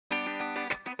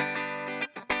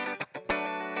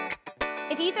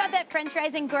If you thought that french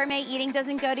fries and gourmet eating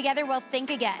doesn't go together, well,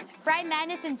 think again. Fry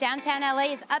Madness in downtown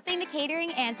LA is upping the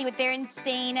catering ante with their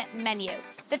insane menu.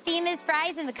 The theme is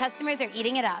fries and the customers are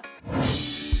eating it up.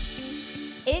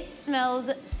 It smells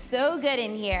so good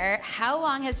in here. How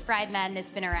long has Fry Madness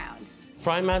been around?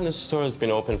 Fry Madness store has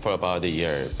been open for about a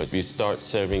year, but we started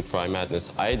serving Fry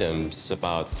Madness items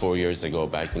about 4 years ago,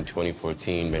 back in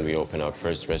 2014, when we opened our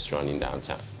first restaurant in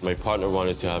downtown. My partner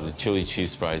wanted to have the chili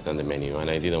cheese fries on the menu, and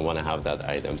I didn't want to have that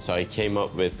item. So I came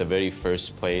up with the very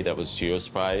first plate that was gyros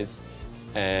fries,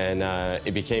 and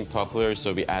it became popular,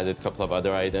 so we added a couple of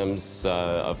other items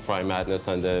of Fry Madness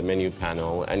on the menu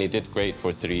panel, and it did great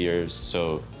for 3 years,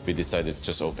 so we decided to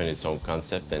just open its own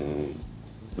concept and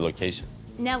location.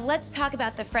 Now let's talk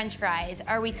about the french fries.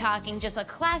 Are we talking just a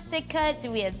classic cut?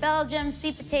 Do we have Belgium,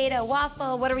 sweet potato,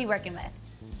 waffle? What are we working with?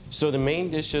 So the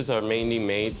main dishes are mainly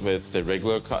made with the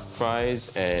regular cut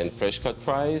fries and fresh cut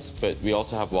fries, but we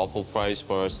also have waffle fries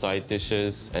for our side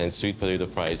dishes and sweet potato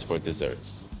fries for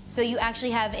desserts. So you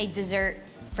actually have a dessert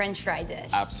french fry dish?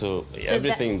 Absolutely. So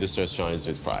everything in this restaurant is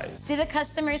with fries. Do the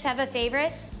customers have a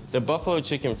favorite? The buffalo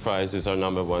chicken fries is our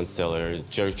 #1 seller.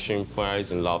 Jerk shrimp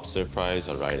fries and lobster fries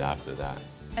are right after that.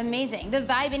 Amazing. The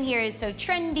vibe in here is so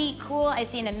trendy, cool. I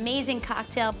see an amazing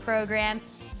cocktail program.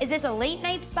 Is this a late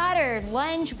night spot or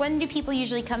lunch? When do people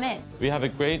usually come in? We have a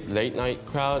great late night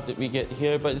crowd that we get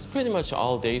here, but it's pretty much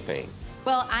all day thing.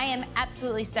 Well, I am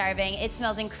absolutely starving. It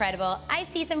smells incredible. I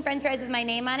see some french fries with my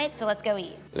name on it, so let's go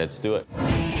eat. Let's do it.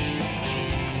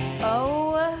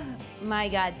 Oh my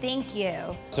God, thank you.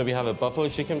 So we have a buffalo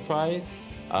chicken fries,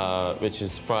 which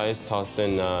is fries tossed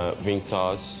in wing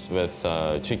sauce with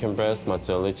chicken breast,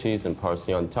 mozzarella cheese, and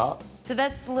parsley on top. So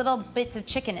that's little bits of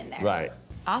chicken in there. Right.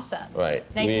 Awesome. Right.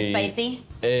 Nice and spicy?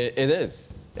 It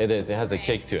is. It is. It has a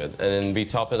kick to it. And then we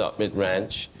top it up with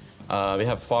ranch. We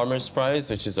have farmer's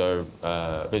fries, which is our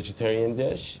vegetarian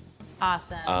dish.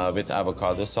 Awesome. With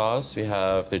avocado sauce. We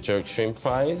have the jerk shrimp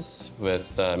fries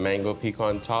with mango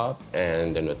pecan top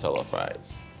and the Nutella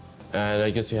fries. And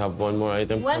I guess we have one more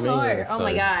item One coming. more. It's Oh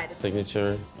my God.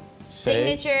 Signature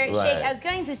Signature shake. Right. I was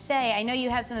going to say, I know you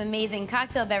have some amazing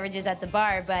cocktail beverages at the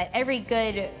bar, but every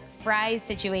good fries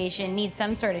situation needs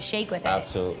some sort of shake with it.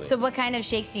 Absolutely. So what kind of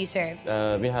shakes do you serve?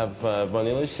 We have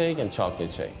vanilla shake and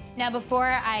chocolate shake. Now,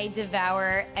 before I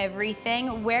devour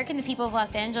everything, where can the people of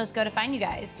Los Angeles go to find you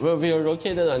guys? Well, we are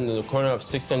located on the corner of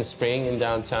 6th and Spring in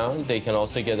downtown. They can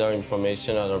also get our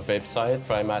information on our website,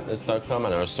 frymadness.com,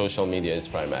 and our social media is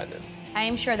Fry Madness. I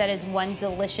am sure that is one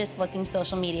delicious looking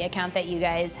social media account that you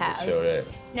guys have. It sure is.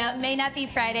 Now, it may not be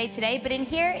Friday today, but in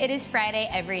here it is Friday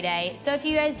every day. So if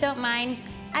you guys don't mind,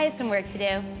 I have some work to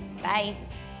do. Bye.